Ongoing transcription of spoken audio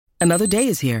Another day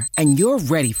is here, and you're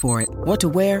ready for it. What to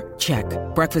wear? Check.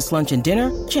 Breakfast, lunch, and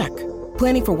dinner? Check.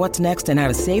 Planning for what's next and how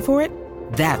to save for it?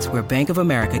 That's where Bank of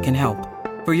America can help.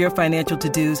 For your financial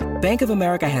to-dos, Bank of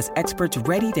America has experts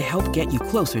ready to help get you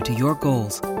closer to your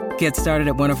goals. Get started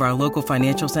at one of our local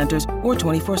financial centers or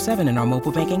 24/7 in our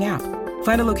mobile banking app.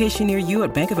 Find a location near you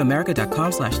at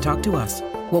bankofamerica.com/talktous.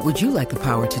 What would you like the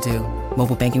power to do?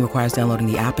 Mobile banking requires downloading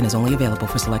the app and is only available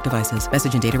for select devices.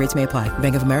 Message and data rates may apply.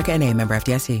 Bank of America N.A., member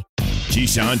FDIC.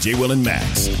 Keyshawn, J. Will, and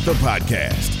Max, the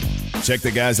podcast. Check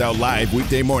the guys out live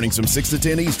weekday mornings from 6 to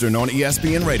 10 Eastern on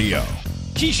ESPN Radio.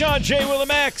 Keyshawn, J. Will, and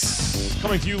Max,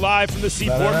 coming to you live from the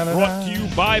Seaport, brought to you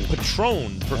by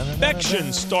Patron.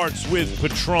 Perfection starts with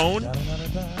Patron.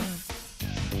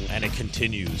 And it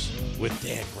continues with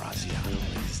Dan Graziano,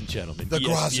 ladies and gentlemen. The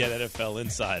ESPN NFL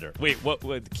Insider. Wait, what?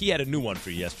 He had a new one for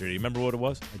you yesterday. Remember what it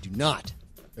was? I do not.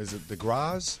 Is it the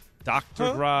Graz?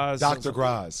 Dr. Graz. Dr.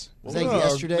 Graz. Was that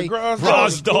yesterday?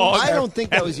 Graz dog. I don't think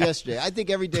that was yesterday. I think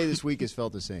every day this week has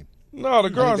felt the same. No, the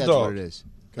Graz that's dog. what it is.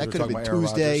 That could have been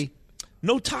Tuesday.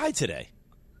 No tie today.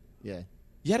 Yeah.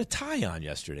 You had a tie on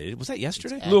yesterday. Was that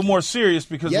yesterday? A little more serious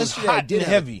because Yesterday, it I was hot did and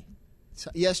have- heavy.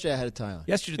 Yesterday I had a tie on.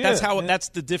 Yesterday. Yeah. That's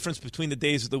the difference between the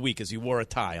days of the week, is you wore a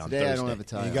tie on Today Thursday. I don't have a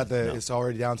tie. You got the. It's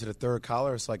already down to the third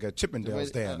collar. It's like a Chippendales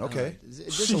stand. Okay.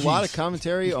 There's a lot of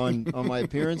commentary on my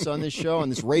appearance on this show, on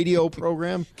this radio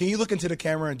program. Can you look into the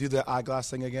camera and do the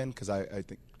eyeglass thing again? Because I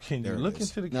think. Can you there it look is.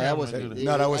 into the No, camera? that wasn't.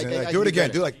 No, that wasn't. I Do it can again.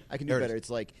 better. Do like. I can do there it better. is. It's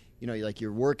like like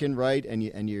you're working right, and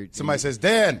you're. Somebody says,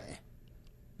 Dan.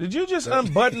 Did you just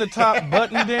unbutton the top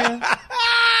button, Dan?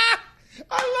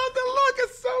 I love the look.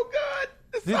 It's so good.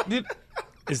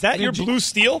 Is that your blue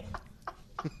steel?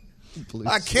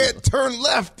 I can't turn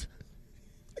left.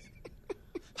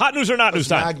 Hot news or not news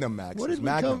time? Magnum, Max. What It's did we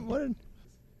Magnum. come? What did,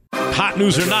 Hot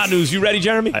news or not news? You ready,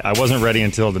 Jeremy? I wasn't ready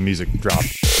until the music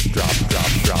dropped.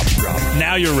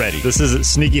 Now you're ready. This is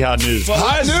sneaky hot news.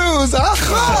 Hot news.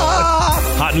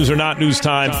 Hot news or not news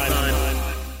time.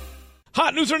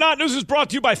 Hot news or not news is brought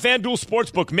to you by FanDuel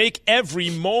Sportsbook. Make every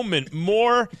moment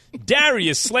more.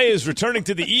 Darius Slay is returning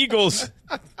to the Eagles.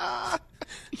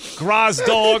 Graz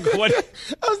dog. What?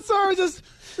 I'm sorry. Just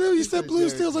you said blue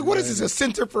steel. I was like, what is this? A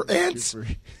center for ants?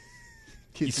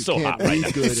 He's so hot right now.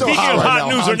 He's so Speaking hot of right hot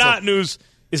now, news or Hanzo. not news,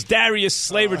 is Darius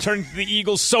Slay returning to the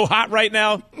Eagles so hot right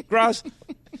now, Graz?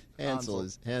 Hansel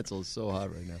is so hot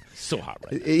right now. So hot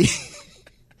right now.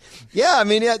 Yeah, I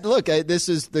mean, look, this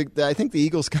is I think the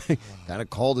Eagles kind of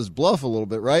called his bluff a little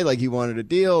bit, right? Like he wanted a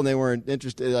deal, and they weren't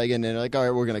interested. Like, and they're like, all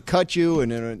right, we're going to cut you,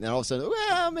 and then all of a sudden,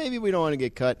 well, maybe we don't want to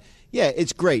get cut. Yeah,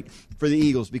 it's great for the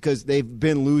Eagles because they've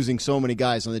been losing so many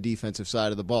guys on the defensive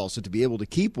side of the ball. So to be able to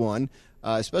keep one,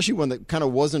 especially one that kind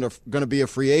of wasn't going to be a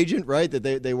free agent, right,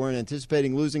 that they weren't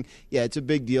anticipating losing, yeah, it's a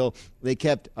big deal. They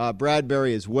kept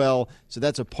Bradbury as well, so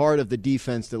that's a part of the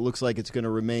defense that looks like it's going to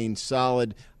remain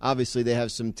solid. Obviously, they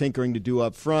have some tinkering to do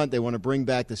up front. They want to bring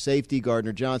back the safety,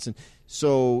 Gardner Johnson.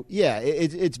 So, yeah,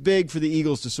 it's big for the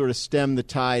Eagles to sort of stem the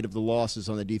tide of the losses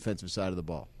on the defensive side of the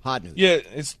ball. Hot news. Yeah,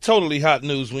 it's totally hot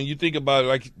news. When you think about it,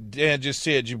 like Dan just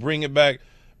said, you bring it back,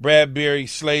 Bradbury,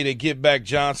 Slay, they get back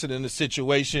Johnson in the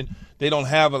situation. They don't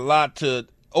have a lot to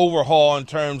overhaul in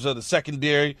terms of the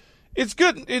secondary. It's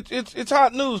good. It's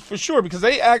hot news for sure because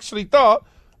they actually thought,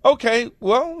 okay,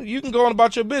 well, you can go on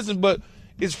about your business, but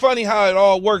it's funny how it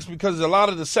all works because a lot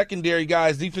of the secondary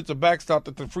guys, defensive backs, thought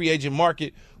that the free agent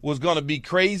market was going to be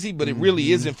crazy, but it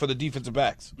really isn't for the defensive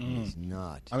backs. It's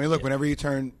not. I mean, look, whenever you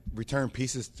return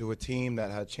pieces to a team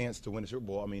that had a chance to win a Super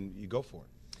Bowl, I mean, you go for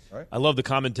it, right? I love the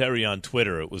commentary on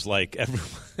Twitter. It was like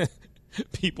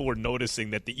people were noticing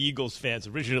that the Eagles fans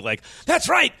originally like, that's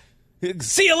right,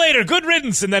 see you later, good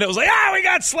riddance, and then it was like, we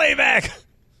got Slay back.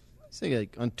 I think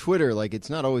like on Twitter, like it's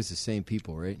not always the same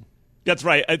people, right? That's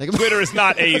right. Twitter is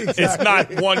not it's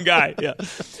not one guy. Yeah.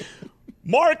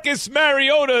 Marcus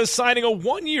Mariota is signing a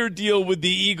 1-year deal with the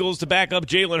Eagles to back up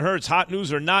Jalen Hurts. Hot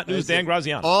news or not news, Dan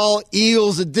Graziano. All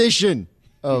Eagles edition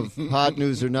of Hot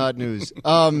News or Not News.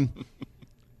 I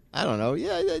don't know.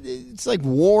 Yeah, it's like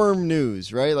warm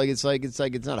news, right? Like it's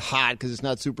not hot because it's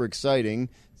not super exciting.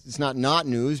 It's not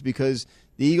news because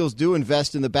the Eagles do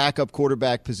invest in the backup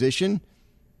quarterback position.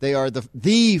 They are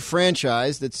the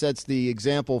franchise that sets the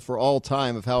example for all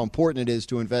time of how important it is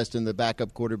to invest in the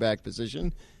backup quarterback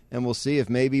position. And we'll see if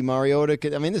maybe Mariota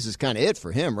could. I mean, this is kind of it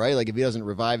for him, right? Like if he doesn't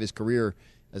revive his career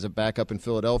as a backup in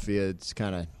Philadelphia, it's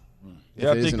kind of.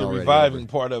 Yeah, I think the reviving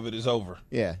part of it is over.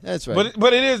 Yeah, that's right.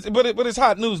 But it's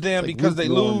hot news, Dan, like because they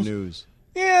lose. News.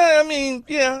 Yeah, I mean,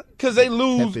 because they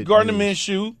lose Tepid Gardner news.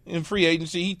 Minshew in free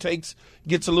agency. He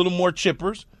gets a little more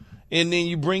chippers, and then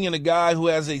you bring in a guy who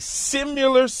has a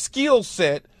similar skill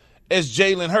set as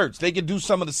Jalen Hurts. They can do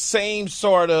some of the same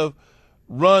sort of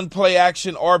run, play,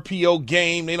 action, RPO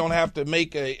game. They don't have to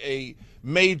make a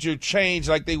major change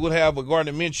like they would have with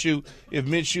Gardner Minshew if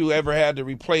Minshew ever had to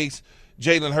replace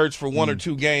Jalen Hurts for one or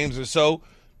two games or so.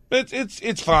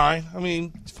 It's fine. I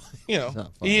mean, you know,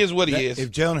 he is what he is.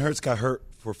 If Jalen Hurts got hurt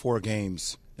for 4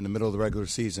 games in the middle of the regular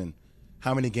season,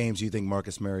 how many games do you think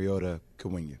Marcus Mariota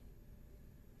could win you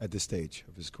at this stage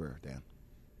of his career, Dan?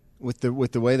 With the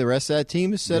way the rest of that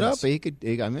team is set Yes. up, he could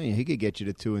get you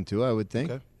to 2-2, I would think.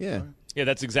 Okay. Yeah. All right. Yeah,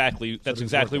 that's exactly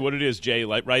what it is, Jay.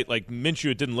 Like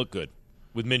Minshew, it didn't look good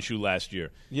with Minshew last year.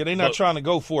 Yeah, they're not trying to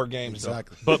go 4 games,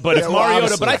 Exactly. But if Yeah, well, Mariota,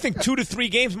 obviously. but I think 2 to 3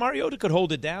 games, Mariota could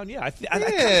hold it down. Yeah, I think Yeah,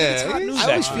 it's hot news. I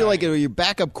always actually. feel like your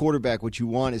backup quarterback, what you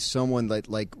want is someone that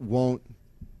won't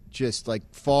just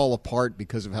fall apart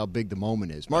because of how big the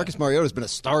moment is. Marcus Mariota's been a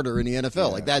starter in the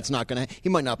NFL. That's not going to. He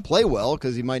might not play well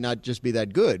because he might not just be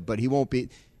that good, but he won't be.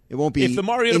 It won't be. If the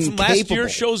Mariota from last year incapable.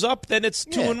 shows up, then it's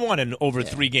 2-1 in over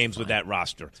 3 games with that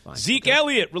roster. Zeke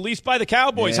Elliott released by the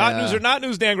Cowboys. Hot Yeah. news or not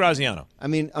news, Dan Graziano? I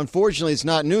mean, unfortunately, it's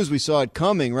not news. We saw it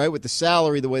coming, right? With the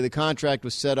salary, the way the contract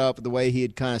was set up, the way he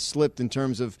had kind of slipped in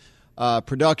terms of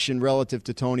production relative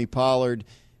to Tony Pollard.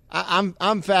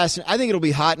 I'm fascinated. I think it'll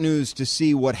be hot news to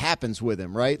see what happens with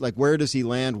him, right? Like, where does he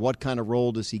land? What kind of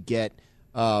role does he get?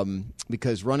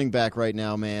 Because running back right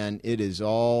now, man, it is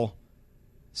all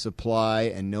supply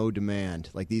and no demand.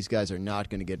 Like, these guys are not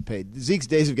going to get paid. Zeke's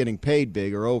days of getting paid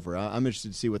big are over. I'm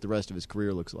interested to see what the rest of his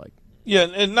career looks like. Yeah,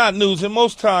 and not news. And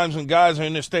most times when guys are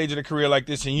in this stage of their career like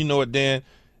this, and you know it, Dan,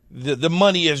 the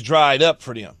money has dried up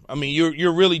for them. I mean,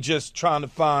 you're really just trying to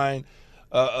find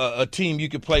a team you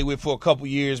could play with for a couple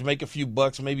years, make a few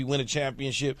bucks, maybe win a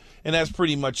championship, and that's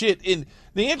pretty much it. And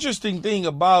the interesting thing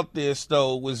about this,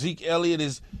 though, with Zeke Elliott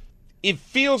is it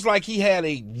feels like he had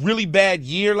a really bad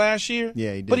year last year.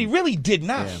 Yeah, he did. But he really did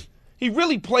not. Yeah. He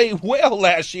really played well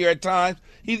last year at times.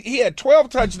 He had 12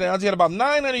 touchdowns. He had about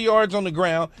 900 yards on the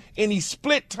ground, and he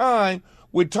split time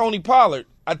with Tony Pollard,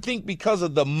 I think because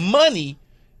of the money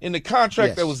in the contract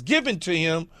Yes. that was given to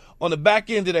him on the back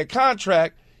end of that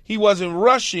contract. He wasn't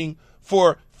rushing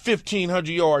for 1,500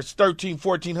 yards,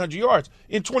 1,400 yards.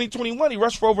 In 2021, he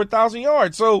rushed for over 1,000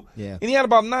 yards. So, Yeah. And he had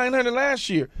about 900 last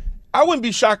year. I wouldn't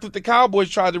be shocked if the Cowboys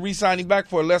tried to re-sign him back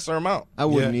for a lesser amount. I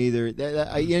wouldn't either.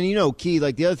 And Key,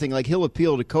 like the other thing, like he'll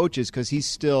appeal to coaches because he's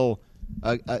still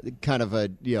a kind of a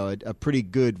pretty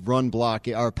good run block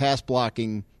or pass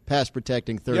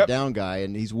protecting third down guy,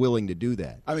 and he's willing to do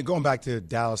that. I mean, going back to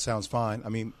Dallas sounds fine. I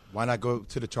mean, why not go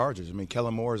to the Chargers? I mean,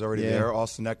 Kellen Moore is already there.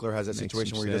 Austin Eckler has that Makes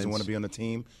situation some where he doesn't sense. want to be on the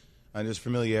team. And there's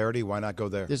familiarity. Why not go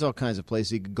there? There's all kinds of places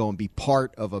he could go and be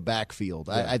part of a backfield.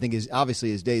 I think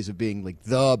obviously his days of being like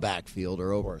the backfield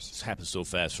are over. This happens so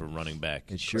fast for a running back.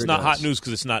 It sure it's not does. hot news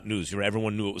because it's not news.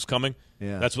 Everyone knew it was coming.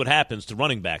 Yeah. That's what happens to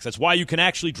running backs. That's why you can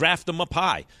actually draft them up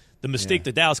high. The mistake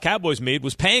the Dallas Cowboys made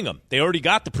was paying him. They already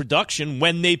got the production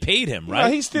when they paid him, right?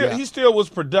 Yeah, he still was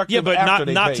productive. Yeah, but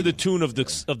after not they to paid the him. tune of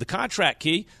the contract,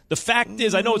 Key. The fact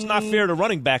is, I know it's not fair to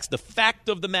running backs. The fact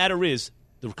of the matter is,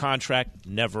 the contract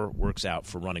never works out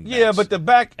for running backs. Yeah, but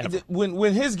Ever.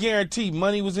 when his guaranteed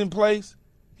money was in place,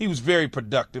 he was very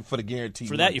productive for the guaranteed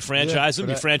For money. that, you franchise him. for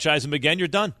You that. franchise him again, you're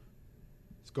done.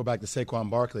 Let's go back to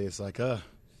Saquon Barkley. It's like,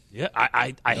 Yeah, I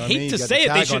what I hate mean? to You got say the it. They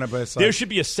tag on should, it, but it's there like- should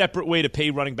be a separate way to pay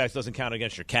running backs. Doesn't count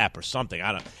against your cap or something.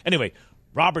 I don't. Anyway,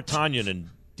 Robert Tonyan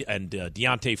and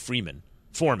Deontay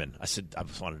Foreman. I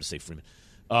just wanted to say Freeman.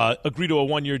 Agree to a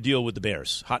 1-year deal with the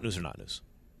Bears. Hot news or not news?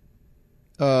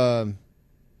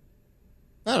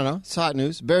 I don't know. It's hot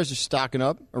news. Bears are stocking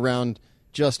up around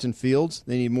Justin Fields.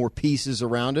 They need more pieces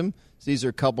around him. So these are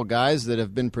a couple guys that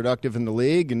have been productive in the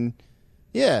league, and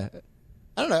I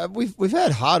don't know. We've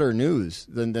had hotter news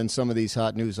than some of these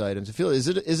hot news items. I feel is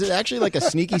it actually like a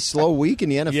sneaky slow week in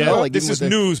the NFL? Yeah, like this even is with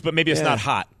news, but maybe it's not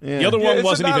hot. Yeah. The other one it's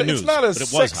wasn't not, even news, It's not a but it was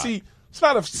sexy. hot. It's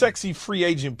not a sexy free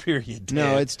agent period. Dan.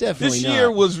 No, it's definitely this not.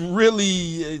 year was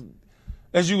really,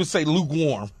 as you would say,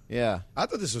 lukewarm. Yeah. I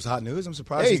thought this was hot news. I'm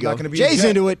surprised There you he's go. not going to be a Jay's Jet.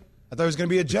 into it. I thought he was going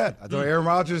to be a Jet. I thought Aaron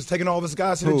Rodgers is taking all of his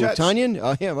guys to the Who, Jets. Tunyon?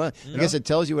 Oh, yeah. Well, I guess it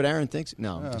tells you what Aaron thinks.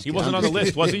 No, I'm just He kidding. wasn't I'm on the just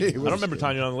list, was he? He I don't remember wasn't.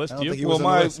 Tonyan on the list. I Do don't think you? he Well, was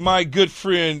on the list. my good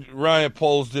friend Ryan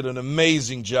Poles did an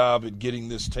amazing job at getting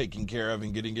this taken care of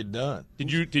and getting it done.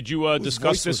 Did you discuss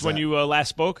voice this was when that? you last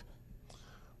spoke?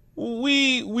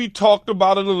 We talked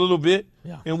about it a little bit,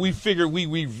 Yeah. and we figured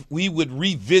we would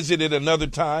revisit it another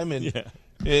time.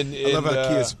 And I love how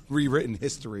Key has rewritten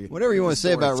history. Whatever you want to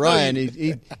say about Stories. Ryan,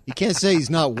 you can't say he's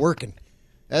not working.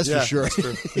 That's Yeah, for sure. that's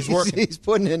true. He's working. he's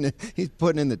putting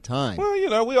in the time.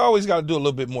 well, we always got to do a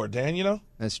little bit more, Dan.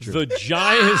 That's true. The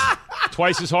Giants,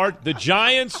 twice as hard. The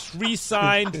Giants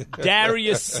re-signed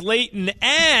Darius Slayton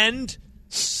and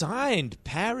signed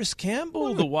Paris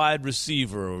Campbell, the wide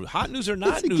receiver. Hot news or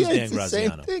not It's news, Dan the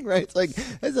Graziano? same thing, right?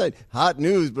 It's like hot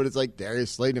news, but it's like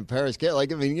Darius Slayton and Paris Campbell.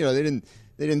 Like, I mean,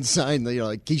 they didn't sign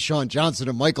like Keyshawn Johnson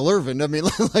and Michael Irvin. I mean,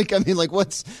 it's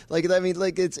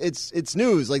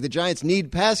news. Like the Giants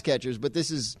need pass catchers, but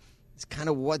it's kind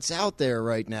of what's out there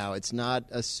right now. It's not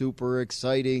a super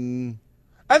exciting.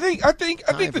 I think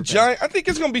the Giants. I think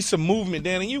it's going to be some movement,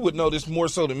 Dan, and you would know this more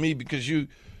so than me because you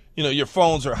know your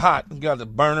phones are hot. You got the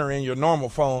burner in your normal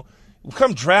phone.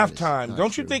 Come draft time,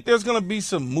 don't you think there's going to be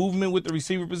some movement with the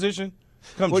receiver position?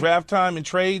 Draft time and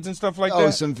trades and stuff like that? Oh,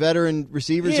 some veteran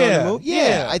receivers on the move?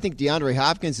 Yeah, I think DeAndre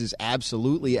Hopkins is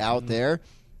absolutely out there.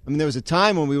 I mean, there was a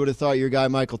time when we would have thought your guy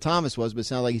Michael Thomas was, but it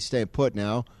sounds like he's staying put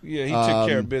now. Yeah, he took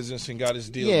care of business and got his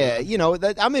deal. Yeah,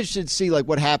 I'm interested to see like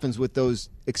what happens with those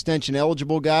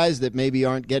extension-eligible guys that maybe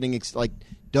aren't getting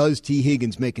does T.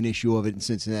 Higgins make an issue of it in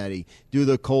Cincinnati? Do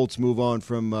the Colts move on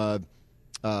from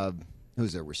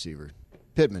who's their receiver?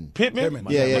 Pittman.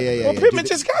 Yeah. Well, Pittman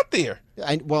just got there.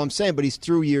 I'm saying, but he's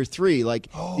through year 3. Like,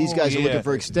 these guys are looking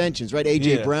for extensions, right?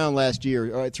 A.J. Brown last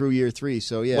year through year 3,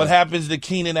 so yeah. What happens to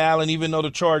Keenan Allen, even though the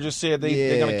Chargers said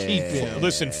they're going to keep him?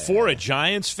 Listen, for a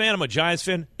Giants fan, I'm a Giants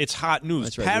fan, it's hot news.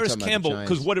 That's right, Paris Campbell,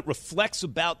 because what it reflects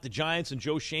about the Giants and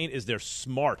Joe Schoen is they're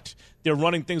smart. They're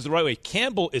running things the right way.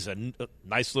 Campbell is a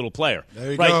nice little player.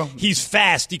 There you go. He's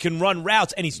fast. He can run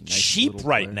routes, and he's cheap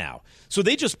right now. So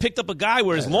they just picked up a guy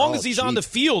where as long as he's on the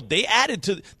field, they added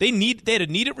to – they had a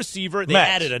needed receiver. They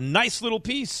added a nice little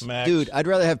piece. Max. Dude, I'd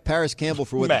rather have Paris Campbell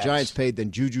for what the Giants paid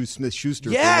than Juju Smith-Schuster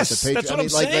for what Yes, the Patriots. that's what I'm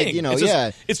saying.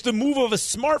 It's it's the move of a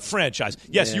smart franchise.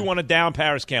 Yes, you want to down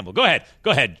Paris Campbell. Go ahead,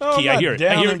 No, Key. I hear it.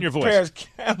 I hear it in your voice. Paris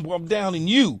Campbell, I'm downing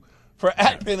you for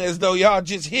acting as though y'all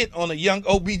just hit on a young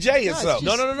OBJ or something.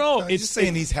 No. It's just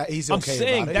saying he's okay I'm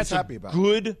saying about it. that's He's happy about a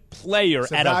good player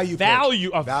at a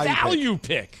value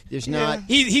pick. There's not.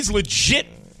 He's legit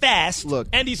fast. Look,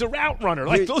 and he's a route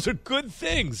runner. Those are good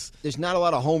things. There's not a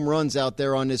lot of home runs out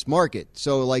there on this market.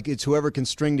 So it's whoever can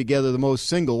string together the most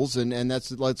singles, and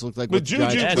that's let's look like. But Juju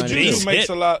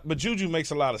makes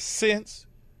a lot of sense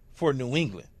for New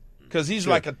England. Because he's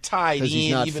like a tight end. Because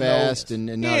he's not fast and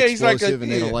not explosive, and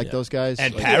they don't like those guys.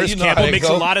 And Paris Campbell makes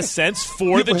a lot of sense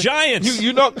for the Giants.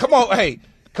 Come on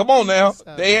now.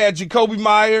 They had Jacoby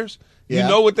Myers. You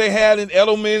know what they had in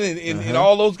Edelman and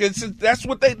all those guys. That's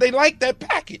what they like, that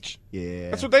package. Yeah.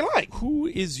 That's what they like.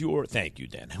 Thank you,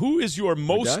 Dan. Who is your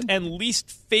most and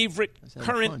least favorite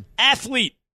current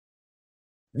athlete?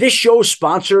 This show is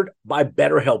sponsored by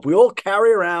BetterHelp. We all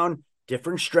carry around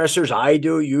different stressors. I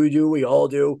do, you do, we all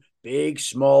do. Big,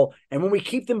 small, and when we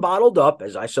keep them bottled up,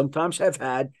 as I sometimes have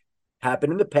had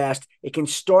happen in the past, it can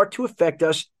start to affect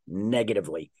us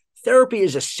negatively. Therapy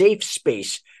is a safe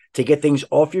space to get things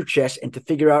off your chest and to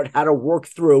figure out how to work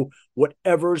through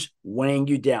whatever's weighing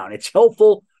you down. It's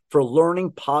helpful for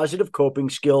learning positive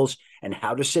coping skills and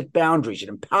how to set boundaries. It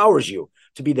empowers you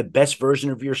to be the best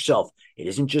version of yourself. It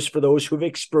isn't just for those who have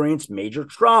experienced major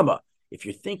trauma. If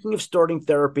you're thinking of starting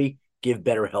therapy, give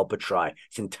BetterHelp a try.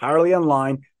 It's entirely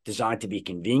online, designed to be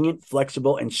convenient,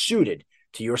 flexible, and suited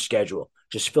to your schedule.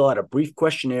 Just fill out a brief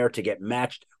questionnaire to get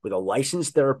matched with a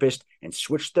licensed therapist and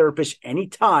switch therapists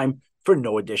anytime for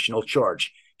no additional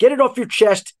charge. Get it off your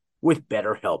chest with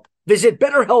BetterHelp. Visit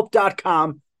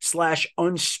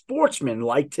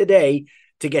BetterHelp.com/unsportsmanlike today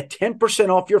to get 10%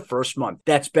 off your first month.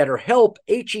 That's BetterHelp,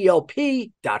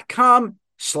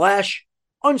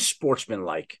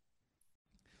 HELP.com/unsportsmanlike.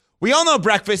 We all know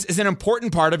breakfast is an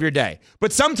important part of your day,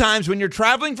 but sometimes when you're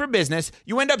traveling for business,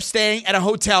 you end up staying at a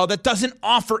hotel that doesn't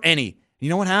offer any. You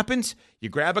know what happens? You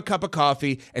grab a cup of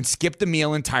coffee and skip the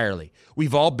meal entirely.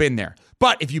 We've all been there.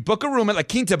 But if you book a room at La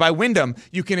Quinta by Wyndham,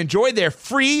 you can enjoy their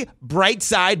free Bright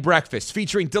Side breakfast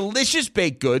featuring delicious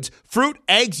baked goods, fruit,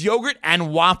 eggs, yogurt,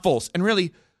 and waffles. And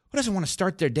really, who doesn't want to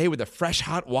start their day with a fresh,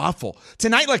 hot waffle?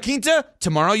 Tonight, La Quinta,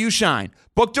 tomorrow you shine.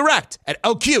 Book direct at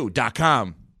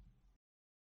lq.com.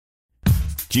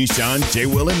 Keyshawn, J.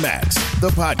 Will, and Max, the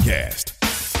podcast.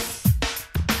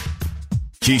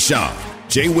 Keyshawn,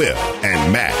 J. Will,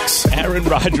 and Max. Aaron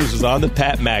Rodgers was on the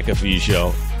Pat McAfee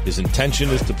show. His intention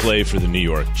is to play for the New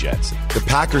York Jets. The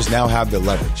Packers now have the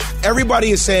leverage.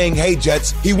 Everybody is saying, hey,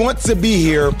 Jets, he wants to be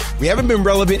here. We haven't been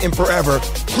relevant in forever.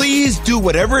 Please do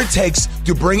whatever it takes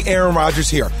to bring Aaron Rodgers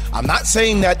here. I'm not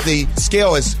saying that the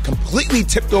scale is completely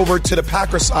tipped over to the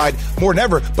Packers side more than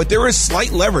ever, but there is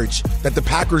slight leverage that the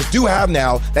Packers do have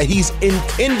now that he's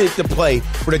intended to play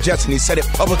for the Jets, and he said it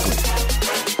publicly.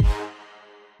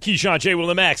 Keyshawn, J. Will,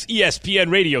 and Max,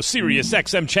 ESPN Radio, Sirius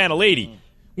XM Channel 80.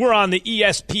 We're on the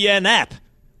ESPN app.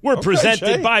 We're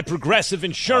presented by Progressive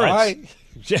Insurance. All right.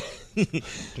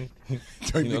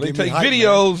 They take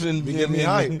videos and give me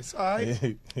hype. It's all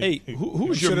right. Hey,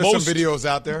 who's your there's most some videos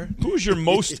out there? Who's your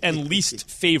most and least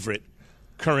favorite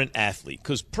current athlete?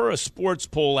 Because per sports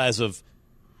poll as of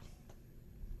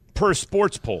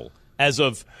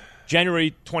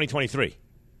January 2023,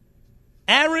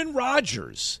 Aaron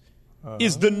Rodgers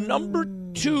is the number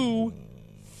 2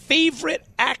 favorite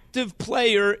active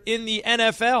player in the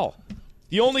NFL.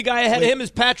 The only guy ahead of him is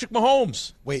Patrick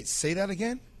Mahomes. Wait, say that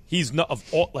again? He's not of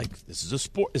all this is a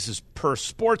sport. This is per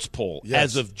sports poll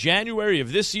as of January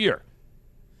of this year.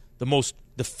 The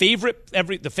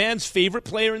fans' favorite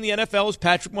player in the NFL is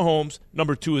Patrick Mahomes.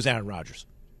 Number 2 is Aaron Rodgers.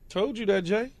 Told you that,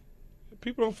 Jay.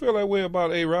 People don't feel that way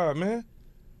about A-Rod, man.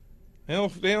 They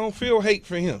don't feel hate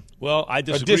for him. Well, I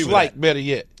disagree. Or dislike, with that. better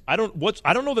yet. I don't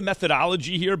know the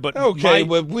methodology here, but well,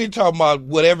 we're talking about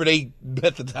whatever they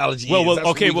methodology is.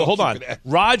 Well, hold on.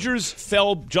 Rodgers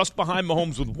fell just behind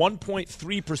Mahomes with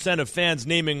 1.3% of fans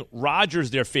naming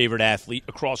Rodgers their favorite athlete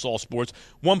across all sports,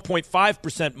 1.5%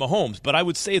 Mahomes. But I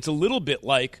would say it's a little bit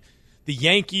like the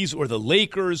Yankees or the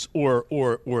Lakers or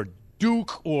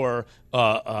Duke or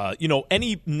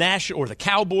any national or the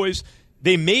Cowboys.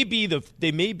 They may be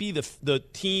the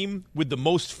team with the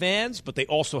most fans, but they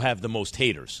also have the most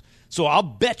haters. So I'll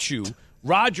bet you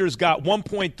Rodgers got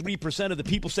 1.3% of the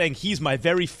people saying he's my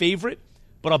very favorite,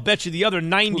 but I'll bet you the other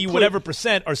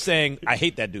 90% are saying I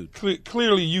hate that dude.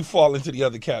 Clearly, you fall into the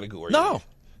other category. No,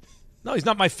 he's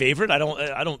not my favorite. I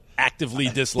don't actively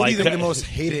dislike. Who do you think the most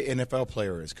hated NFL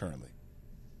player is currently?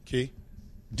 Key?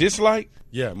 Dislike?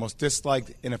 Yeah, most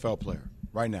disliked NFL player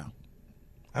right now.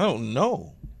 I don't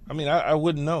know. I mean, I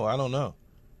wouldn't know. I don't know.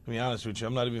 To be honest with you,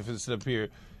 I'm not even going to sit up here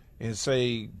and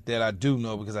say that I do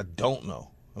know because I don't know.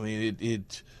 I mean,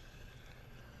 it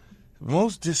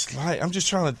most dislike. I'm just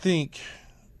trying to think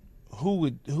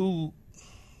who.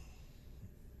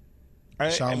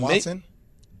 Deshaun Watson.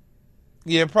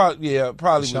 Probably.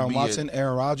 Deshaun would be Watson,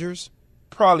 Aaron Rodgers.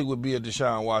 Probably would be a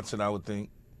Deshaun Watson. I would think.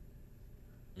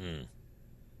 I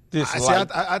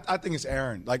think it's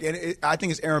Aaron. I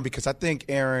think it's Aaron because I think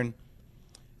Aaron.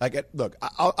 Look,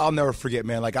 I'll never forget,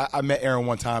 man. I met Aaron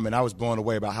one time, and I was blown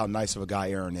away about how nice of a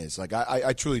guy Aaron is.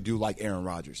 I truly do like Aaron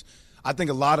Rodgers. I think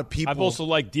a lot of people. I've also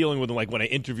liked dealing with him. Like when I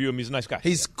interview him, he's a nice guy.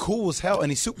 He's cool as hell,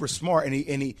 and he's super smart, and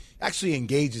he actually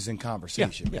engages in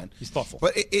conversation, man. He's thoughtful.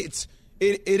 But it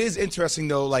is interesting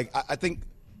though. I think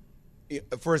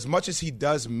for as much as he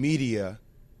does media,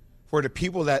 for the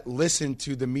people that listen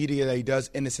to the media that he does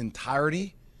in its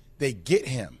entirety, they get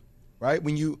him. Right?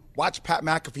 When you watch Pat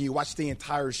McAfee, you watch the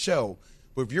entire show.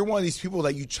 But if you're one of these people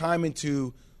that you chime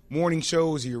into morning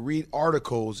shows or you read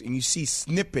articles and you see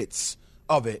snippets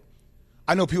of it,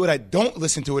 I know people that don't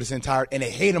listen to it its entirety and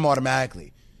they hate him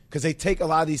automatically because they take a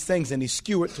lot of these things and they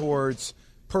skew it towards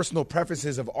personal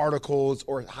preferences of articles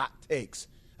or hot takes.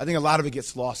 I think a lot of it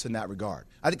gets lost in that regard.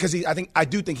 I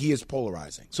do think he is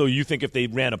polarizing. So you think if they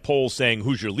ran a poll saying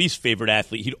who's your least favorite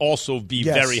athlete, he'd also be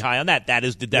very high on that. That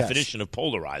is the definition of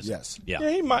polarizing. Yes. Yeah.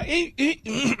 He might.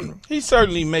 He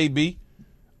certainly may be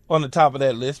on the top of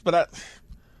that list, but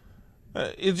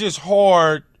it's just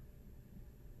hard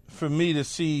for me to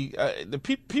see the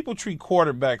people treat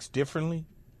quarterbacks differently.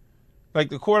 Like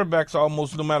the quarterbacks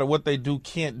almost, no matter what they do,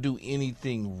 can't do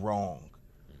anything wrong.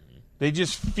 They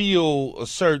just feel a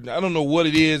certain, I don't know what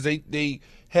it is. They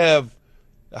have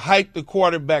hyped the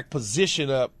quarterback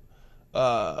position up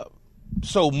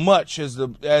so much as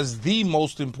the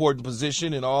most important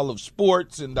position in all of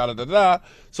sports and da-da-da-da.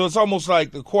 So it's almost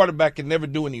like the quarterback can never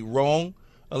do any wrong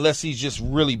unless he's just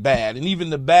really bad. And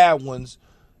even the bad ones,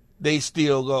 they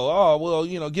still go, oh,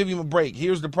 well, give him a break.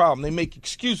 Here's the problem. They make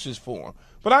excuses for him.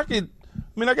 But I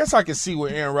guess I can see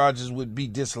where Aaron Rodgers would be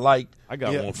disliked. I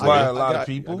got one for by a lot of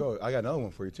people. I got another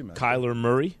one for you too, man. Kyler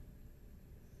Murray.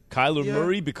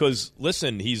 Murray, because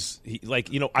listen,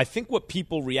 I think what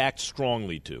people react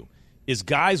strongly to is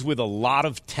guys with a lot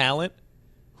of talent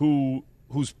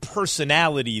whose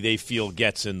personality they feel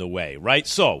gets in the way, right?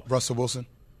 So Russell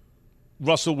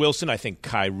Wilson, I think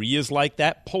Kyrie is like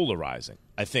that, polarizing.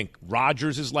 I think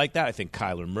Rodgers is like that. I think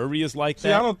Kyler Murray is like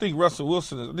that. I don't think Russell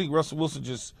Wilson is. I think Russell Wilson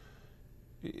just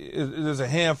there's a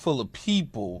handful of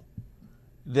people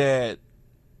that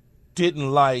didn't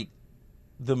like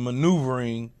the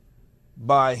maneuvering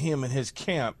by him and his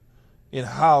camp and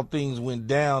how things went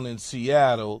down in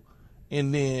Seattle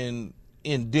and then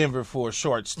in Denver for a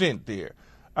short stint there.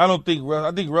 I think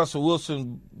Russell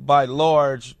Wilson by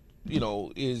large,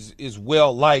 is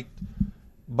well liked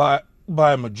by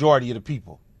a majority of the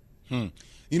people.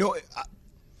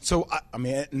 So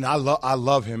I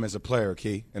love him as a player,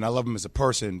 Key, and I love him as a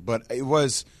person. But it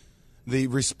was the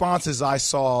responses I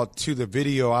saw to the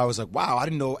video, I was like, wow, I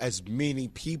didn't know as many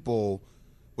people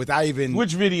without even.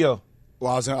 Which video?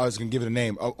 Well, I was going to give it a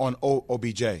name on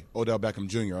OBJ, Odell Beckham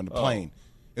Jr. on the plane.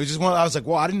 It was just one. I was like,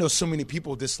 well, I didn't know so many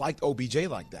people disliked OBJ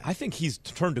like that. I think he's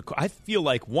turned to. I feel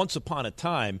like once upon a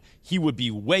time he would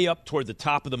be way up toward the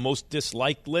top of the most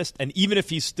disliked list, and even if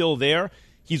he's still there,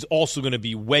 he's also going to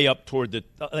be way up toward the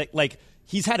like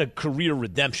he's had a career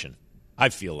redemption. I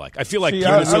feel like people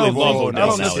really love Odell. I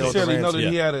don't necessarily know that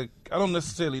he had a. I don't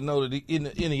necessarily know that in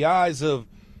the eyes of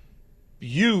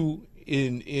you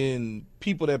in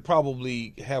people that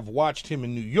probably have watched him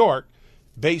in New York.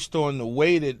 Based on the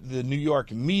way that the New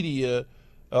York media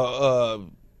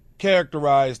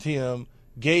characterized him,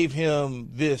 gave him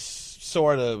this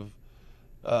sort of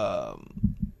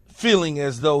feeling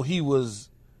as though he was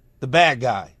the bad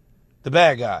guy.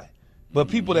 But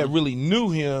people that really knew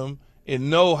him and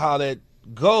know how that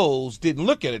goes didn't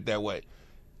look at it that way.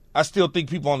 I still think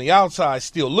people on the outside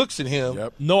still looks at him.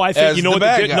 Yep. No, I think you know what.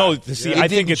 I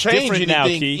think it's different now,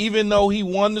 Keith. Even though he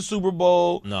won the Super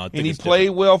Bowl and he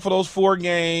played well for those 4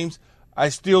 games, I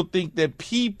still think that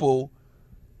people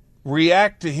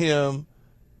react to him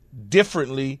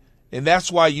differently, and that's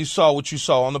why you saw what you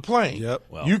saw on the plane. Yep.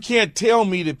 Well, you can't tell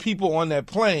me that people on that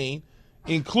plane,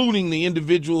 including the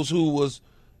individuals who was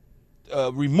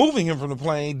removing him from the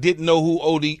plane, didn't know who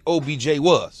OBJ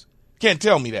was. Can't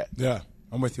tell me that. Yeah.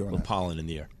 I'm with you on that. Pollen in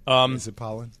the air. Is it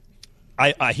pollen?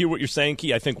 I hear what you're saying,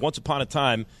 Key. I think once upon a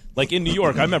time, like in New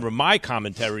York, I remember my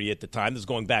commentary at the time, this is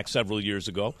going back several years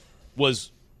ago,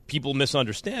 was people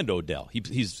misunderstand Odell.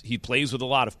 He plays with a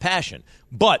lot of passion.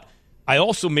 But I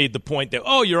also made the point that,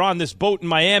 you're on this boat in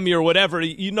Miami or whatever.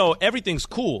 You know, everything's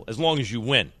cool as long as you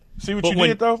win. See what you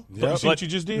did, though? See what you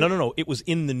just did? No. It was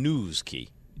in the news, Key.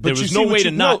 There was no way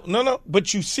to not. No.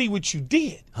 But you see what you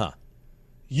did. Huh.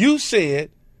 You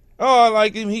said,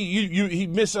 like him, he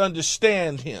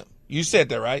misunderstand him. You said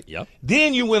that, right? Yep.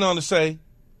 Then you went on to say,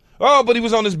 but he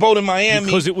was on this boat in Miami.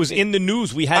 Because it was in the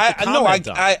news. We had to comment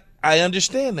on it. I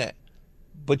understand that.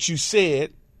 But you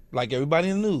said, like everybody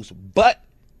in the news, but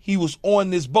he was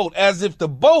on this boat, as if the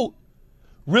boat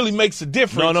really makes a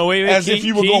difference. No, wait, as if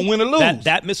you were going to win or lose.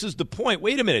 That misses the point.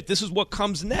 Wait a minute. This is what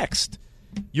comes next.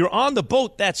 You're on the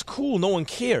boat. That's cool. No one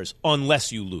cares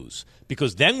unless you lose.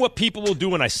 Because then what people will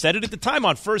do, and I said it at the time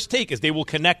on First Take, is they will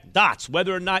connect dots.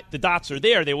 Whether or not the dots are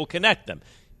there, they will connect them.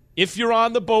 If you're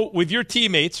on the boat with your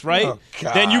teammates, right,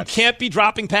 then you can't be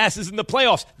dropping passes in the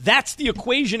playoffs. That's the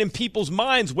equation in people's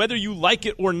minds, whether you like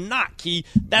it or not, Key.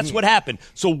 That's what happened.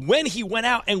 So when he went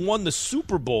out and won the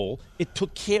Super Bowl, it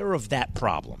took care of that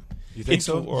problem. You think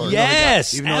so? Or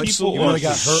yes. Even though he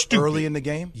got hurt early in the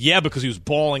game? Yeah, because he was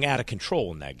balling out of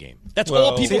control in that game. That's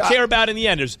all people care about in the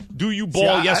end is, do you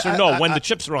ball, yes or no, when the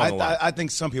chips are on the line. I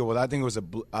think some people, I think it was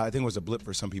a blip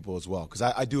for some people as well. Because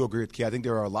I do agree with Key. I think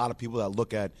there are a lot of people that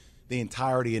look at the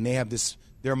entirety and they have this,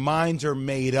 their minds are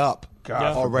made up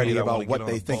already about what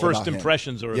they think First about him.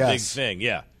 impressions are a big thing,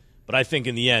 yeah. But I think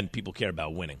in the end, people care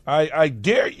about winning. I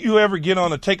dare you ever get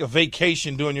on to take a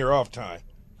vacation during your off time.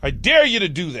 I dare you to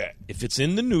do that. If it's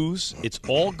in the news, it's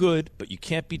all good, but you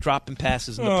can't be dropping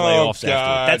passes in the playoffs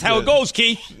after. That's how it goes,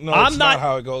 Key. No, it's not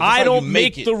how it goes. That's I don't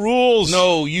make the rules.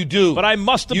 No, you do. But I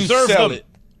must observe them.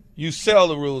 You sell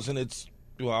the rules, and it's,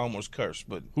 well, I almost cursed.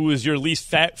 But who is your least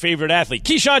favorite athlete?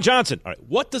 Keyshawn Johnson. All right,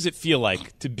 what does it feel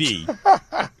like to be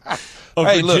a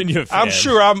Virginia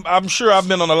fan? I'm sure I've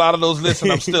been on a lot of those lists,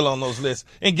 and I'm still on those lists.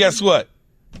 And guess what?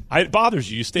 It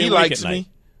bothers you. You stay awake at night. He likes me.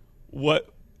 What?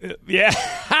 Yeah.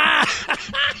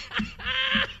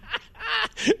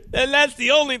 And that's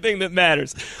the only thing that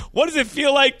matters. What does it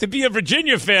feel like to be a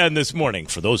Virginia fan this morning?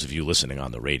 For those of you listening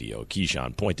on the radio,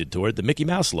 Keyshawn pointed toward the Mickey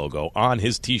Mouse logo on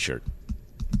his T-shirt.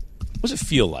 What does it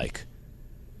feel like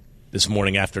this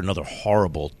morning after another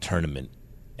horrible tournament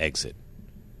exit?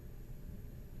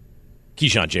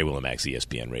 Keyshawn, J. Willimax,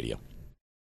 ESPN Radio.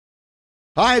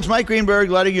 Hi, it's Mike Greenberg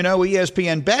letting you know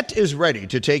ESPN Bet is ready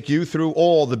to take you through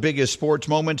all the biggest sports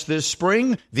moments this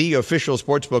spring. The official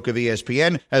sportsbook of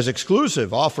ESPN has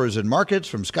exclusive offers and markets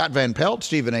from Scott Van Pelt,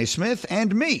 Stephen A. Smith,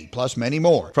 and me, plus many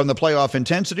more. From the playoff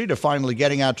intensity to finally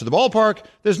getting out to the ballpark,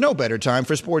 there's no better time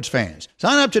for sports fans.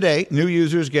 Sign up today. New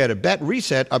users get a bet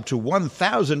reset up to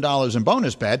 $1,000 in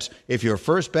bonus bets if your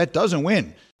first bet doesn't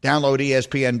win. Download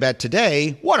ESPN Bet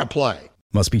today. What a play.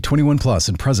 Must be 21 plus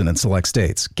and present in select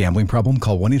states. Gambling problem?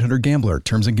 Call 1-800-GAMBLER.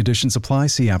 Terms and conditions apply.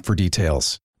 See app for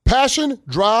details. Passion,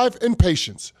 drive, and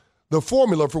patience. The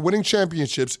formula for winning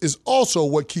championships is also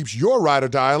what keeps your ride or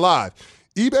die alive.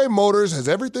 eBay Motors has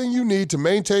everything you need to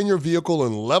maintain your vehicle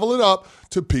and level it up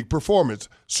to peak performance.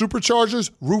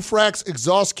 Superchargers, roof racks,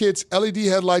 exhaust kits, LED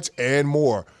headlights, and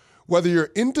more. Whether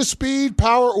you're into speed,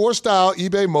 power, or style,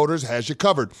 eBay Motors has you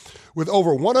covered. With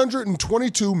over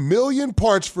 122 million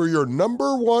parts for your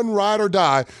number one ride or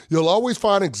die, you'll always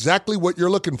find exactly what you're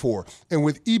looking for. And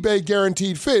with eBay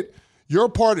Guaranteed Fit, your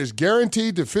part is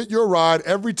guaranteed to fit your ride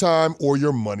every time or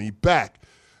your money back.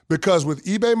 Because with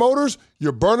eBay Motors,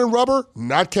 you're burning rubber,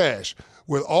 not cash.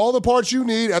 With all the parts you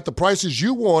need at the prices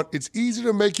you want, it's easy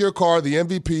to make your car the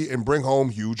MVP and bring home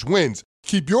huge wins.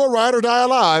 Keep your ride or die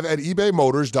alive at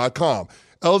ebaymotors.com.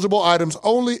 Eligible items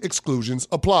only. Exclusions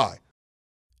apply.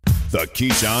 The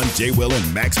Keyshawn, J. Will,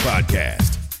 and Max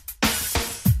podcast.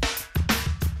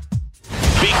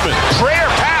 Beekman, prayer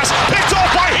pass, picked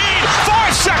off by Heed.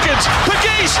 5 seconds.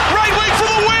 Pegues, right wing for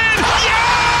the win.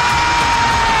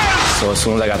 Yes! So as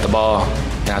soon as I got the ball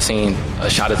and I seen a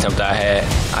shot attempt that I had,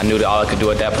 I knew that all I could do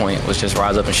at that point was just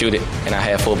rise up and shoot it. And I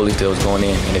had full belief that it was going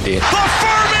in, and it did. The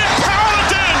Furman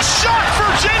Paladins shock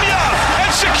Virginia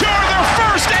and secure their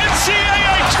first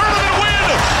NCAA tournament win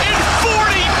in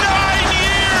 49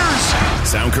 years.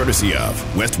 Sound courtesy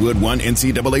of Westwood One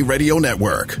NCAA Radio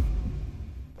Network.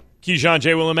 Keyshawn,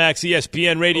 J. Will, and Max,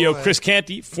 ESPN Radio. Chris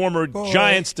Canty, former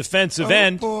Giants defensive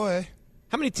end. How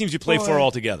many teams you play for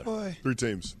altogether? 3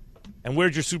 teams. And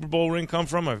where'd your Super Bowl ring come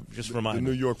from? I just reminded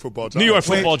The New York Football Giants. New York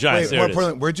Football Giants. There it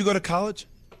is. Where'd you go to college?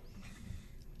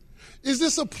 Is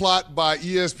this a plot by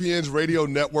ESPN's radio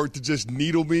network to just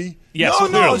needle me? Yes,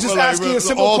 no, I was just asking a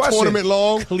simple question. All tournament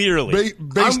long? Clearly.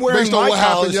 I'm wearing based on my what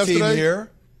happened college team yesterday? here.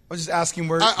 I was just asking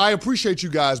where. I appreciate you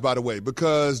guys, by the way,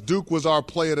 because Duke was our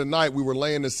play of the night. We were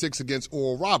laying the 6 against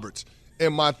Oral Roberts.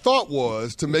 And my thought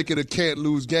was to make it a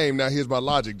can't-lose game. Now, here's my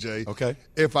logic, Jay. Okay.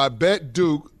 If I bet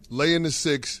Duke laying the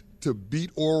 6 to beat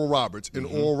Oral Roberts and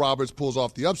Oral Roberts pulls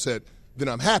off the upset, then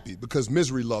I'm happy because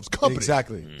misery loves company.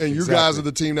 Exactly. And you guys are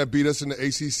the team that beat us in the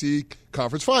ACC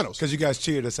Conference Finals. Because you guys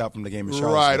cheered us out from the game in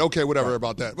Charlotte. Right. Okay, whatever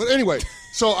about that. But anyway,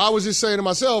 so I was just saying to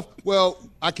myself, well,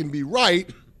 I can be right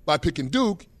by picking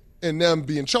Duke and them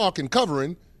being chalk and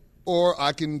covering, or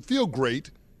I can feel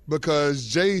great because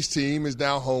Jay's team is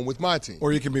now home with my team.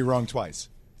 Or you can be wrong twice.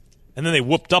 And then they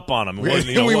whooped up on them.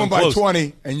 We won by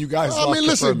 20, and you guys lost. I mean,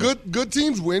 listen, good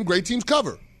teams win, great teams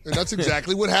cover. And that's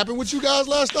exactly what happened with you guys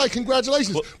last night.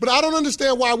 Congratulations. But I don't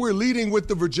understand why we're leading with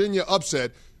the Virginia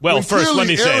upset. Well, first, let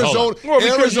me say, hold on. Well,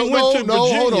 because you went to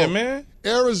Virginia, man.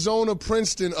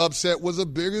 Arizona-Princeton upset was a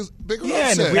bigger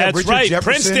upset. That's right.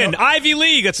 Princeton, Ivy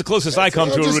League. That's the closest I come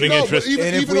to a rooting interest.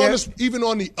 Even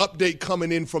on the update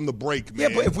coming in from the break, man.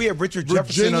 Yeah, but if we have Richard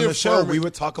Jefferson on the show, we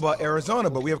would talk about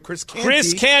Arizona. But we have Chris Canty.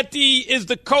 Chris Canty is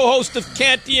the co-host of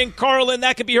Canty and Carlin.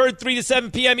 That can be heard 3 to 7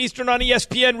 p.m. Eastern on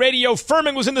ESPN Radio.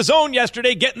 Furman was in the zone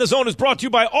yesterday. Get in the Zone is brought to you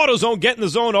by AutoZone. Get in the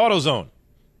Zone, AutoZone.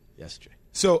 Yes, Jay.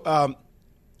 So,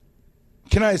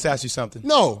 can I just ask you something?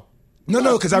 No,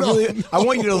 because I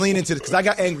want you to lean into this because I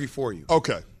got angry for you.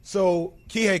 Okay. So,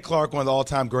 Kihei Clark, one of the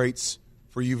all-time greats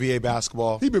for UVA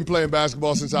basketball. He's been playing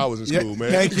basketball since I was in school,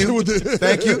 man. Thank you.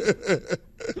 Thank you.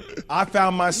 I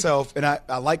found myself, and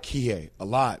I like Kihei a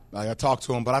lot. Like, I talked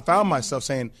to him, but I found myself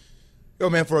saying, yo,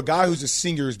 man, for a guy who's a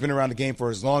senior who's been around the game for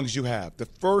as long as you have, the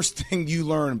first thing you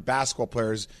learn, basketball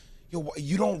players,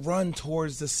 you don't run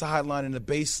towards the sideline and the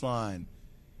baseline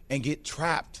and get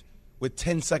trapped with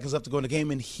 10 seconds left to go in the game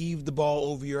and heave the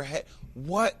ball over your head.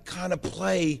 What kind of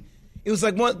play? It was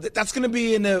like that's going to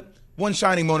be in the One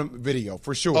Shining Moment video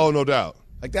for sure. Oh, no doubt.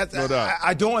 Like that. No doubt.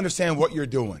 I don't understand what you're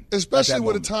doing. Especially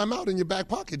with a timeout in your back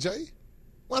pocket, Jay.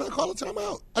 Why not call a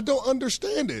timeout? I don't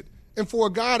understand it. And for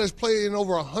a guy that's played in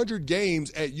over 100 games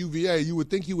at UVA, you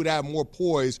would think he would have more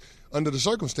poise under the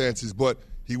circumstances. But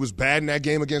he was bad in that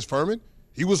game against Furman.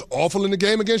 He was awful in the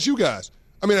game against you guys.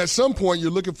 I mean, at some point, you're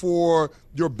looking for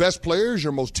your best players,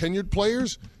 your most tenured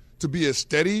players, to be a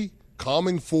steady,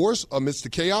 calming force amidst the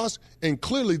chaos. And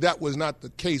clearly that was not the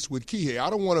case with Kihei.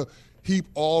 I don't want to heap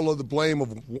all of the blame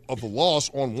of the loss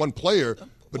on one player.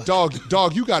 But,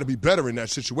 dog, you got to be better in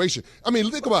that situation. I mean,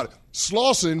 think about it.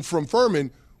 Slauson from Furman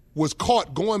was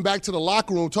caught going back to the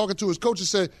locker room talking to his coach and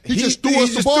said, he just threw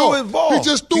us the ball. He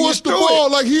just threw us the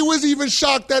ball. Like, he was even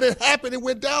shocked that it happened. It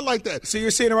went down like that. So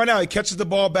you're seeing it right now. He catches the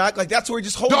ball back. Like, that's where he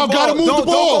just holds the ball. Got to move the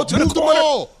ball. Don't go to the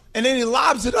corner. And then he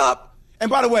lobs it up. And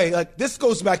by the way, like, this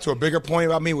goes back to a bigger point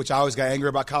about me, which I always got angry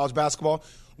about college basketball.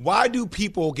 Why do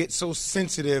people get so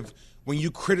sensitive when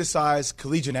you criticize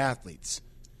collegiate athletes?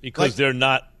 Because they're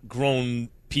not grown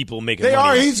people making They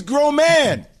money. are. He's a grown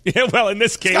man. Yeah, well, in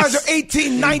this case. These guys are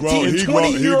 18, 19, and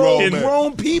 20-year-old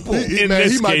grown people. He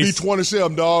might be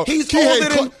 27, dog. He's older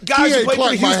than guys who play for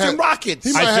the Houston Rockets.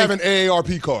 He might have an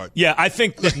AARP card. Yeah, I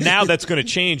think that now that's going to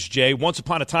change, Jay. Once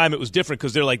upon a time, it was different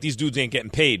because they're like, these dudes ain't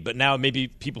getting paid. But now maybe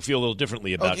people feel a little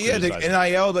differently about the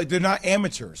NIL, like, they're not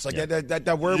amateurs. Like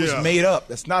that word was made up.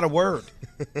 That's not a word.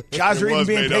 Guys are even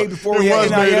being paid before we had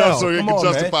NIL. Made up so you can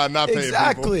justify man. not paying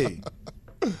exactly. people.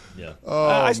 Yeah,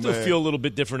 I still feel a little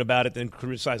bit different about it than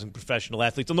criticizing professional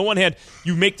athletes. On the one hand,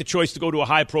 you make the choice to go to a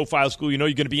high-profile school. You know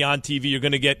you're going to be on TV. You're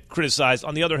going to get criticized.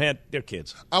 On the other hand, they're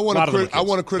kids. I want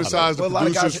to criticize the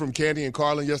producers from Candy and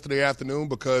Carlin yesterday afternoon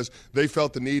because they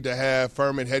felt the need to have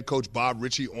Furman head coach Bob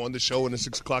Ritchie on the show in the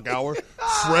 6 o'clock hour,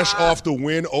 fresh off the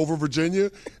win over Virginia.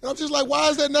 And I'm just like, why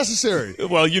is that necessary?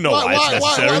 Well, you know why it's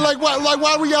necessary.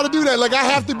 Why we got to do that? Like, I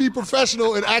have to be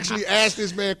professional and actually ask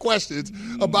this man questions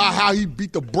about how he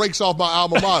beat the brakes off my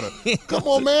alma mater. Come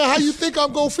on, man. How you think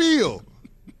I'm going to feel?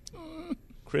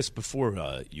 Chris, before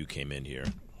you came in here,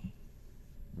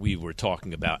 we were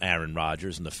talking about Aaron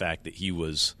Rodgers and the fact that he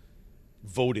was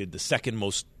voted the second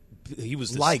most – he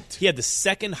was liked. He had the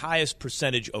second highest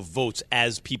percentage of votes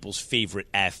as people's favorite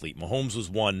athlete. Mahomes was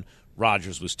 1,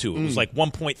 Rodgers was 2. It was like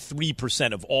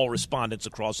 1.3% of all respondents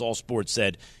across all sports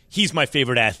said, he's my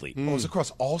favorite athlete. Oh, it was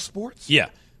across all sports? Yeah.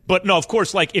 But, no, of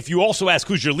course, like, if you also ask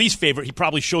who's your least favorite, he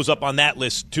probably shows up on that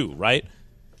list, too, right?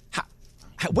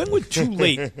 When would too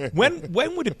late?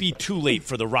 When would it be too late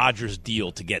for the Rodgers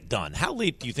deal to get done? How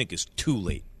late do you think is too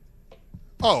late?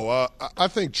 I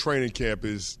think training camp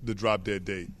is the drop-dead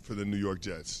date for the New York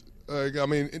Jets. I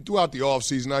mean, throughout the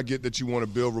offseason, I get that you want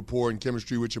to build rapport and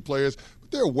chemistry with your players, but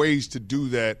there are ways to do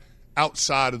that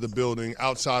outside of the building,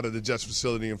 outside of the Jets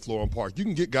facility in Florham Park. You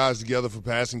can get guys together for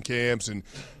passing camps and,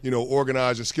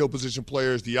 organize your skill position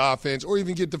players, the offense, or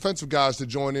even get defensive guys to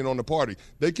join in on the party.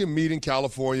 They can meet in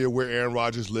California where Aaron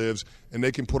Rodgers lives, and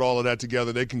they can put all of that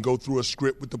together. They can go through a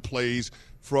script with the plays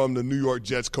from the New York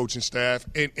Jets coaching staff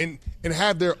and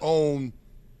have their own,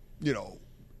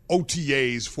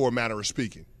 OTAs for a matter of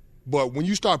speaking. But when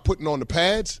you start putting on the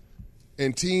pads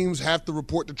and teams have to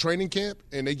report to training camp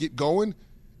and they get going,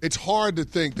 it's hard to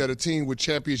think that a team with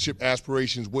championship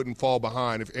aspirations wouldn't fall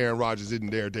behind if Aaron Rodgers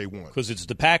isn't there day one. Because it's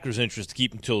the Packers' interest to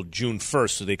keep until June 1st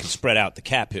so they can spread out the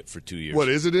cap hit for 2 years. What,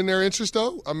 is it in their interest,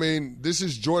 though? I mean, this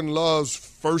is Jordan Love's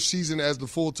first season as the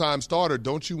full-time starter.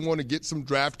 Don't you want to get some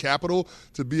draft capital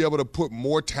to be able to put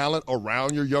more talent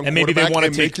around your young quarterback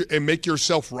and make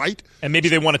yourself right? And maybe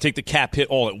they want to take the cap hit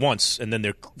all at once, and then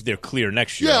they're clear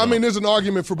next year. Yeah, I mean, there's an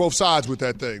argument for both sides with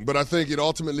that thing. But I think it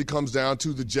ultimately comes down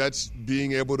to the Jets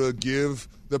being able to give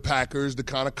the Packers the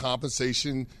kind of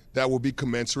compensation that will be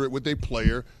commensurate with a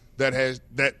player that has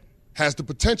the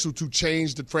potential to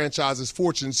change the franchise's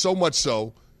fortune, so much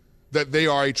so that they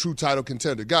are a true title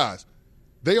contender. Guys,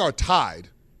 they are tied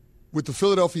with the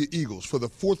Philadelphia Eagles for the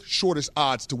 4th shortest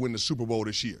odds to win the Super Bowl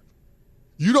this year.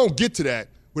 You don't get to that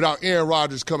without Aaron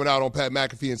Rodgers coming out on Pat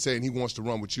McAfee and saying he wants to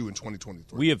run with you in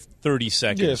 2023. We have 30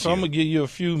 seconds. Yeah, so I'm going to give you a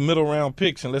few middle-round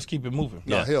picks, and let's keep it moving.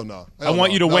 No, hell no. I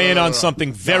want you to weigh in on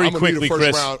something very quickly,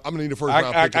 Chris. I'm going to need a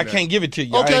first-round pick. I can't give it to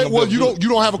you. Okay, well, you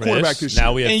don't have a quarterback this year.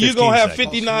 Now we have and you're going to have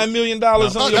 $59 million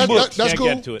on your books. That's cool.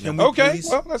 Get to it Okay,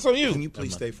 well, that's on you. Can you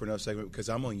please stay for another segment because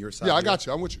I'm on your side? Yeah, I got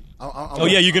you. I'm with you.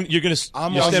 You're going to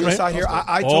I'm on your side here.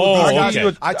 I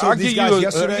told these guys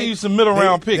yesterday. I'll give you some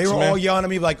middle-round picks, They were man. all yelling at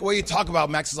me like, what are you talking about,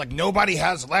 Max? It's like, nobody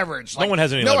has leverage. No one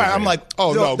has any leverage. I'm like,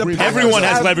 everyone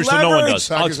has leverage, so no one does.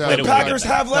 I'll explain it when we get back. Packers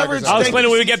have leverage. I'll explain it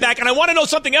when we get back. And I want to know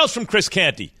something else from Chris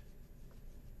Canty.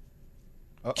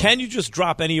 Can you just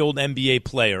drop any old NBA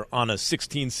player on a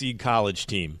 16-seed college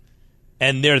team,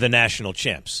 and they're the national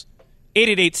champs?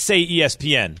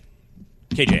 888-SAY-ESPN.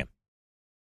 KJM.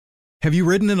 Have you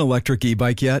ridden an electric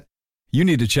e-bike yet? You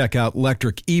need to check out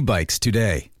Lectric E-Bikes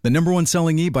today, the #1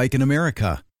 selling e-bike in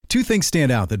America. 2 things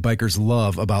stand out that bikers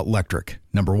love about Lectric.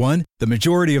 Number 1, the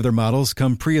majority of their models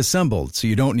come pre-assembled, so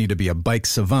you don't need to be a bike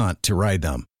savant to ride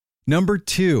them. Number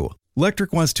 2,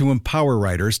 Lectric wants to empower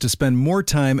riders to spend more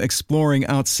time exploring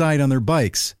outside on their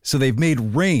bikes, so they've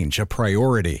made range a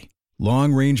priority.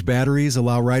 Long-range batteries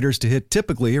allow riders to hit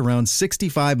typically around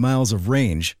 65 miles of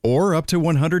range, or up to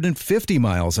 150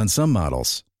 miles on some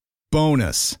models.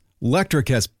 Bonus, Lectric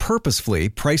has purposefully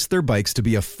priced their bikes to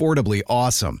be affordably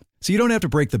awesome, so you don't have to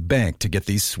break the bank to get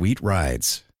these sweet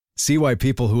rides. See why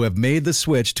people who have made the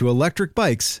switch to electric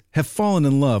bikes have fallen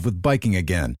in love with biking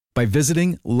again by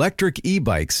visiting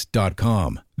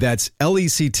lectricebikes.com. That's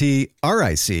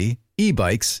LECTRIC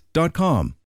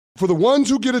ebikes.com. For the ones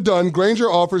who get it done, Grainger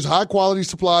offers high-quality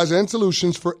supplies and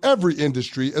solutions for every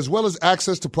industry, as well as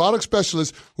access to product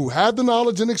specialists who have the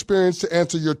knowledge and experience to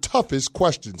answer your toughest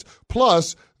questions.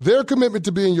 Plus, their commitment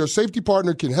to being your safety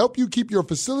partner can help you keep your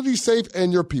facility safe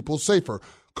and your people safer.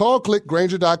 Call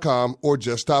clickgrainger.com or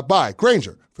just stop by.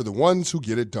 Grainger, for the ones who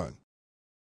get it done.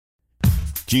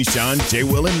 Keyshawn, J.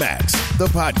 Will, and Max, the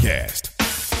podcast.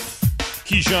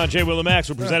 Keyshawn, J. Will, and Max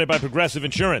were presented by Progressive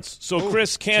Insurance. So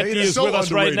Chris Canty is so with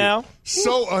us right now.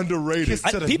 So underrated.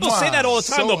 People say that all the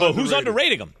time, though, but who's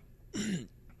underrating him?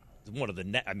 One of the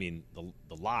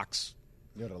the locks.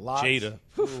 Yeah, the locks. Jada.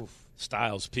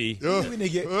 Styles P.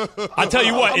 I tell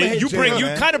you what, you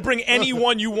kind of bring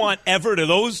anyone you want ever to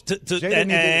those.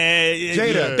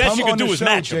 Jada, best you can do is is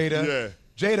match Jada. them.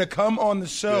 Jada, come on the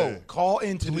show. Yeah. Call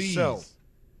into Please. the show.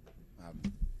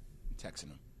 I'm texting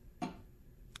him.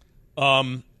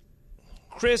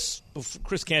 Chris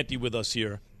Canty with us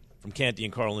here from Canty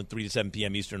and Carlin, 3 to 7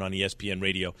 p.m. Eastern on ESPN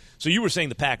Radio. So you were saying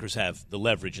the Packers have the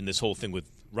leverage in this whole thing with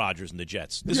Rodgers and the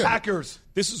Jets. Packers.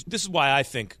 This is why I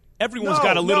think everyone's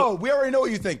got a little. No, we already know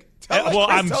what you think.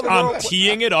 I'm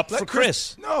teeing it up for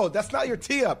Chris. No, that's not your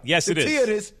tee up. Yes, it is. The tee it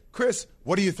is, Chris,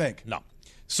 what do you think? No.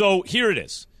 So here it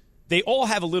is. They all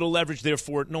have a little leverage,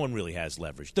 therefore no one really has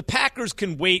leverage. The Packers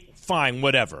can wait, fine,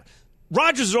 whatever.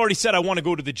 Rodgers has already said, I want to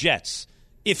go to the Jets.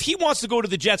 If he wants to go to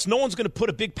the Jets, no one's going to put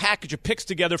a big package of picks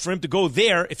together for him to go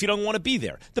there if he doesn't want to be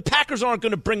there. The Packers aren't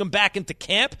going to bring him back into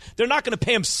camp. They're not going to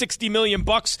pay him $60 million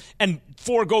and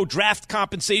forego draft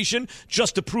compensation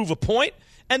just to prove a point.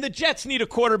 And the Jets need a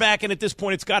quarterback, and at this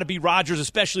point it's got to be Rodgers,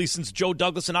 especially since Joe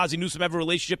Douglas and Ozzie Newsome have a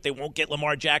relationship. They won't get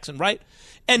Lamar Jackson, right?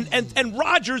 And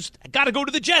Rodgers got to go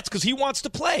to the Jets because he wants to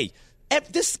play.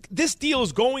 This deal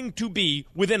is going to be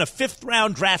within a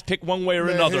fifth-round draft pick one way or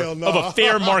another of a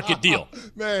fair market deal.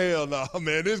 Man, hell no,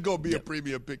 man. There's going to be a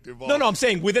premium pick involved. No, I'm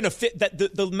saying within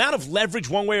the amount of leverage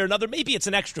one way or another, maybe it's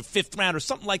an extra fifth round or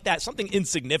something like that, something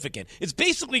insignificant. It's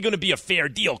basically going to be a fair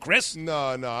deal, Chris. No,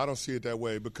 I don't see it that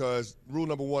way because rule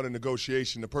number one in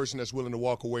negotiation, the person that's willing to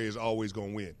walk away is always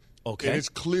going to win. Okay. And it's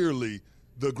clearly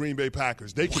the Green Bay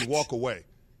Packers. They can walk away.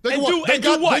 They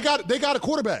got a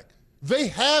quarterback. They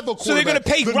have a quarterback. So they're going to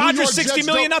pay Rodgers $60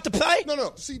 million not to play?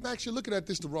 No. See, Max, you're looking at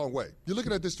this the wrong way.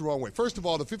 First of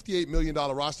all, the $58 million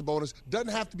roster bonus doesn't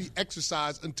have to be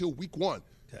exercised until week one.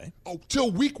 Okay. Oh, till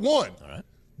week one. All right.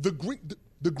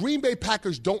 The Green Bay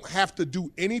Packers don't have to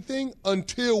do anything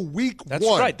until week one.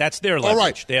 That's right. That's their leverage. All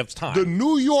right. They have time. The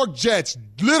New York Jets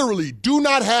literally do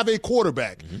not have a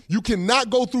quarterback. Mm-hmm. You cannot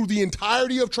go through the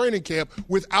entirety of training camp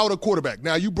without a quarterback.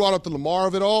 Now, you brought up the Lamar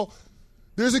of it all.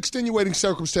 There's extenuating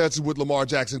circumstances with Lamar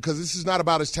Jackson because this is not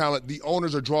about his talent. The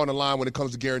owners are drawing a line when it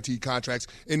comes to guaranteed contracts,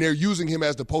 and they're using him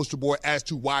as the poster boy as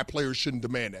to why players shouldn't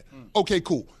demand that. Okay,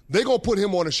 cool. They're going to put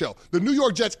him on the shelf. The New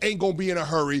York Jets ain't going to be in a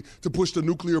hurry to push the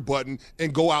nuclear button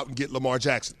and go out and get Lamar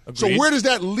Jackson. Agreed. So where does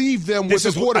that leave them with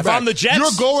the quarterback? If I'm the Jets,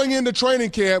 you're going into training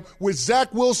camp with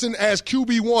Zach Wilson as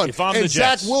QB1. If I'm and the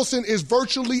Jets, Zach Wilson is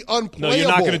virtually unplayable. No, you're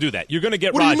not going to do that. You're going to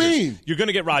get Rodgers. What do you mean? You're going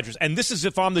to get Rodgers. And this is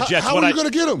if I'm the Jets. How are you going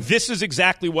to get him? This is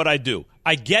exactly what I do.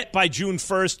 I get by June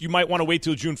 1st. You might want to wait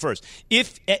till June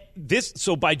 1st.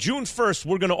 So by June 1st,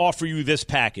 we're going to offer you this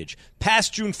package.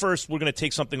 Past June 1st, we're going to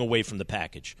take something away from the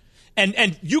package.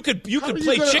 And you could play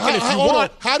chicken if you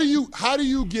want. How do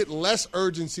you get less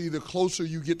urgency the closer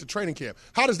you get to training camp?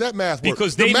 How does that math work?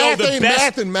 Because they know the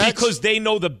best. Because they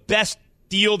know the best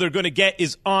deal they're going to get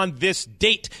is on this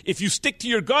date. If you stick to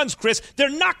your guns, Chris, they're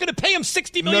not going to pay him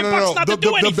 $60 million not to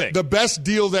do anything. The best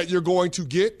deal that you're going to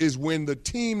get is when the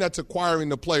team that's acquiring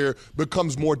the player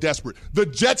becomes more desperate. The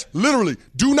Jets literally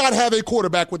do not have a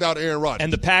quarterback without Aaron Rodgers.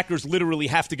 And the Packers literally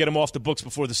have to get him off the books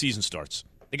before the season starts.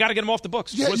 They got to get him off the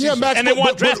books. Max, and they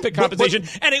want draft pick compensation,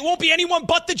 and it won't be anyone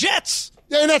but the Jets.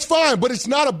 Yeah, and that's fine, but it's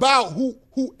not about who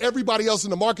everybody else in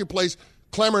the marketplace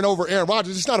clamoring over Aaron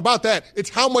Rodgers. It's not about that. It's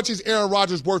how much is Aaron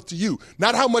Rodgers worth to you,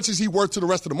 not how much is he worth to the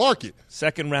rest of the market.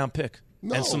 Second-round pick.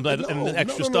 And some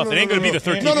extra stuff. It ain't going to be the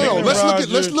 13th pick. No.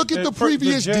 Let's look at the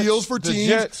previous deals for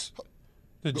teams.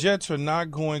 The Jets are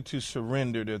not going to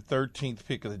surrender their 13th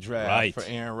pick of the draft for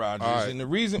Aaron Rodgers.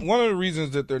 Right. And one of the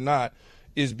reasons that they're not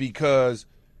is because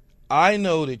I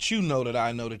know that you know that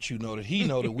I know that you know that he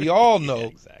know that we all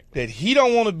know that he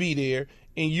don't want to be there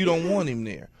and you don't want him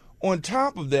there. On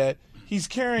top of that, he's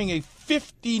carrying a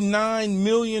 $59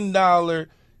 million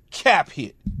cap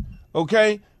hit,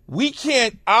 okay? We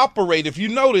can't operate. If you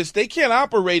notice, they can't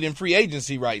operate in free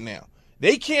agency right now.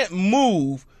 They can't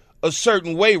move a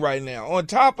certain way right now. On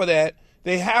top of that,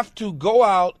 they have to go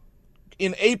out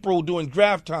in April during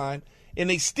draft time, and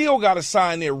they still got to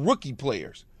sign their rookie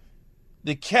players.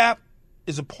 The cap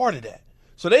is a part of that.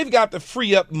 So they've got to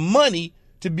free up money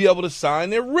to be able to sign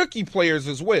their rookie players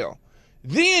as well.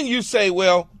 Then you say,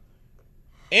 well,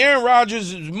 Aaron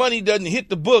Rodgers' money doesn't hit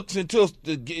the books until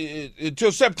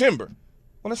September.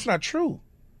 Well, that's not true.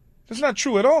 That's not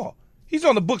true at all. He's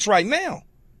on the books right now.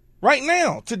 Right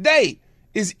now, today,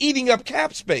 is eating up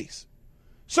cap space.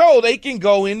 So they can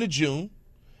go into June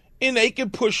and they can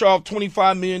push off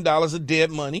 $25 million of dead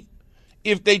money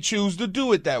if they choose to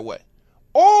do it that way.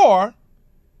 Or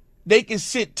they can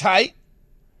sit tight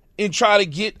and try to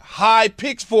get high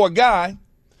picks for a guy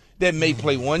that may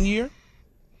play 1 year,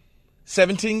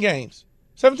 17 games.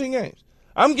 17 games.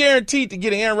 I'm guaranteed to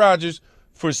get Aaron Rodgers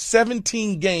for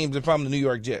 17 games if I'm the New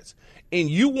York Jets. And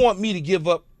you want me to give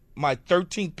up my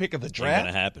 13th pick of the draft? Ain't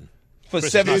gonna happen. For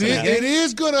 17 games? It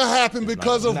is going to happen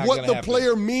because of what the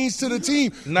player means to the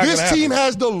team. This team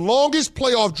has the longest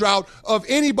playoff drought of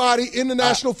anybody in the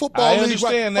National Football League. I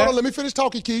understand that. Hold on, let me finish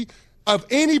talking, Key. Of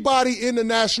anybody in the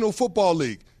National Football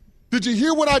League. Did you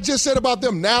hear what I just said about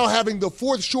them now having the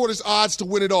fourth shortest odds to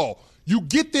win it all? You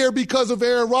get there because of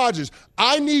Aaron Rodgers.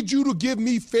 I need you to give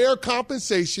me fair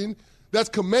compensation that's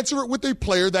commensurate with a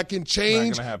player that can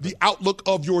change the outlook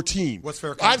of your team. What's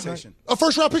fair compensation? A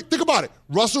first-round pick. Think about it.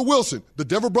 Russell Wilson. The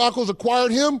Denver Broncos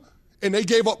acquired him, and they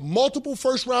gave up multiple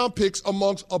first-round picks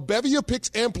amongst a bevy of picks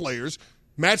and players.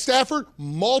 Matt Stafford,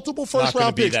 multiple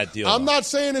first-round picks. That deal, I'm not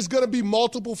saying it's going to be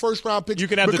multiple first-round picks. You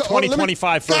can have the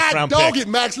 2025 first-round pick. Dog it,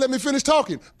 Max. Let me finish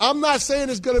talking. I'm not saying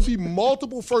it's going to be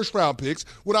multiple first-round picks.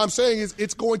 What I'm saying is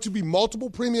it's going to be multiple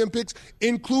premium picks,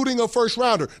 including a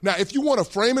first-rounder. Now, if you want to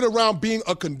frame it around being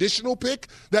a conditional pick,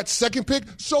 that second pick,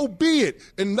 so be it.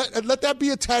 And let that be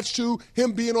attached to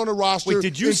him being on the roster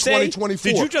in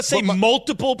 2024. Did you just say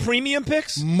multiple premium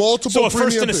picks? Multiple premium picks. So a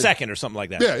first and a second or something like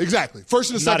that? Yeah, exactly. First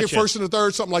and a second, first and a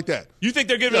third, something like that. You think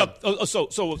they're giving up so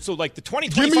like the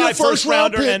 2025 Give me a first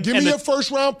round pick. Give me a first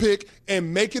round pick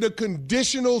and make it a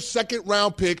conditional second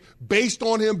round pick based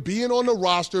on him being on the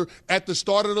roster at the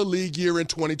start of the league year in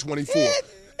 2024.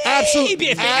 Absolutely.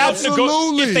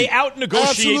 If they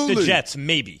out-negotiate the Jets,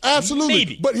 maybe. Absolutely.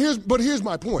 Maybe. But here's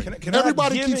my point.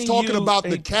 Everybody keeps talking about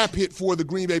the cap hit for the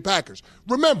Green Bay Packers.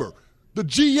 Remember, the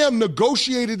GM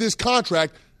negotiated this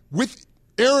contract with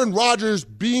Aaron Rodgers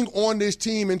being on this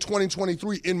team in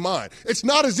 2023 in mind. It's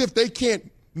not as if they can't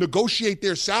negotiate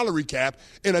their salary cap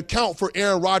and account for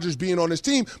Aaron Rodgers being on this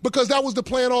team because that was the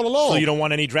plan all along. So you don't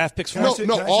want any draft picks for No,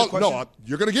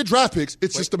 you're going to get draft picks.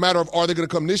 It's just a matter of are they going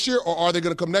to come this year or are they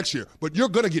going to come next year? But you're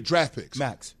going to get draft picks.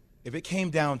 Max, if it came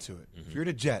down to it, if you're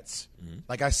the Jets,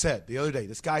 like I said the other day,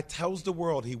 this guy tells the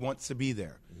world he wants to be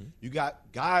there. You got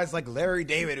guys like Larry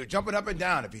David who's jumping up and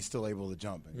down if he's still able to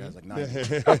jump. And guys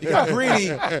like you got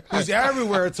Greedy who's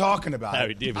everywhere talking about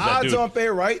Larry it. David's Odds on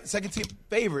favorite, right? Second team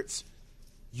favorites.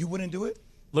 You wouldn't do it?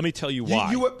 Let me tell you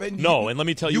why. And let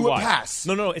me tell you why. You would pass.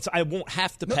 No. I won't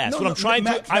have to pass. I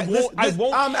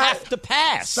won't have to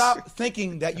pass. Stop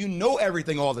thinking that you know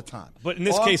everything all the time. But in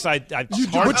this case, I but you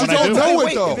don't know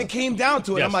it, though. If it came down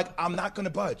to it, I'm like, I'm not going to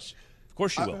budge. Of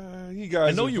course you will. You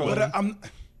guys I know you will.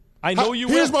 I know you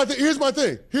will. Here's my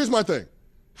thing.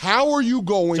 How are you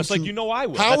going Just like you know I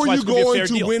will. How are you going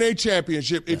to win a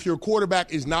championship if your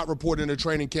quarterback is not reporting to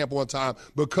training camp on time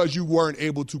because you weren't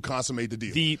able to consummate the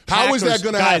deal? How is that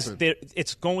going to happen?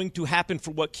 It's going to happen for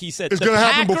what Key said. It's going to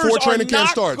happen before training camp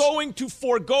starts. Not going to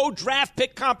forego draft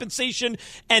pick compensation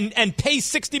and pay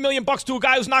 $60 million to a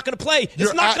guy who's not going to play.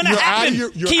 It's not going to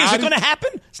happen. Key, is it going to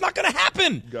happen? It's not going to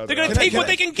happen. They're going to take what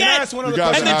they can get. And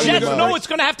the Jets know it's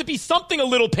going to have to be something a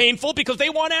little painful because they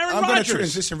want Aaron Rodgers. I'm going to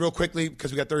transition real quickly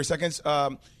because we got 30 seconds.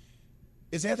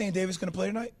 Is Anthony Davis going to play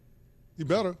tonight? He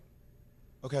better.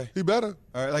 Okay. He better.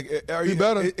 All right. He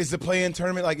better. Is the play-in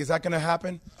tournament, is that going to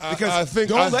happen? Because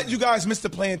don't let you guys miss the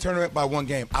play-in tournament by one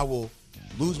game. I will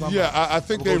lose my mind. Yeah, I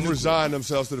think they've resigned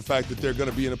themselves to the fact that they're going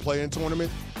to be in a play-in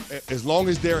tournament. As long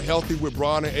as they're healthy with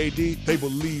Braun and AD, they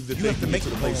believe that they can make the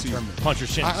play-in tournament. Punch your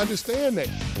shins. I understand that.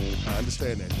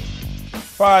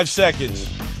 5 seconds.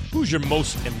 Who's your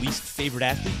most and least favorite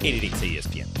athlete?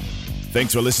 888-ESPN.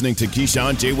 Thanks for listening to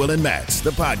Keyshawn, J. Will, and Max,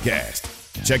 the podcast.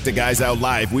 Check the guys out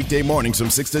live weekday mornings from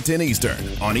 6 to 10 Eastern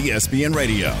on ESPN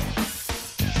Radio.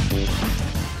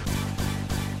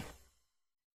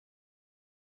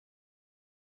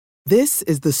 This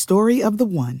is the story of the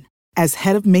one. As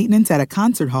head of maintenance at a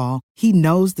concert hall, he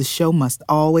knows the show must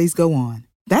always go on.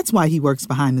 That's why he works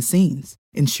behind the scenes,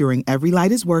 ensuring every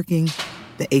light is working,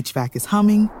 the HVAC is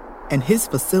humming, and his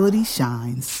facility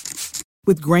shines.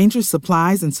 With Grainger's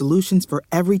supplies and solutions for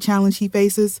every challenge he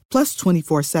faces, plus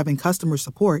 24/7 customer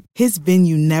support, his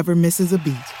venue never misses a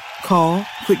beat. Call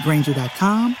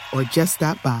quickgrainger.com or just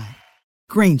stop by.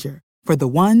 Grainger, for the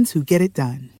ones who get it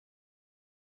done.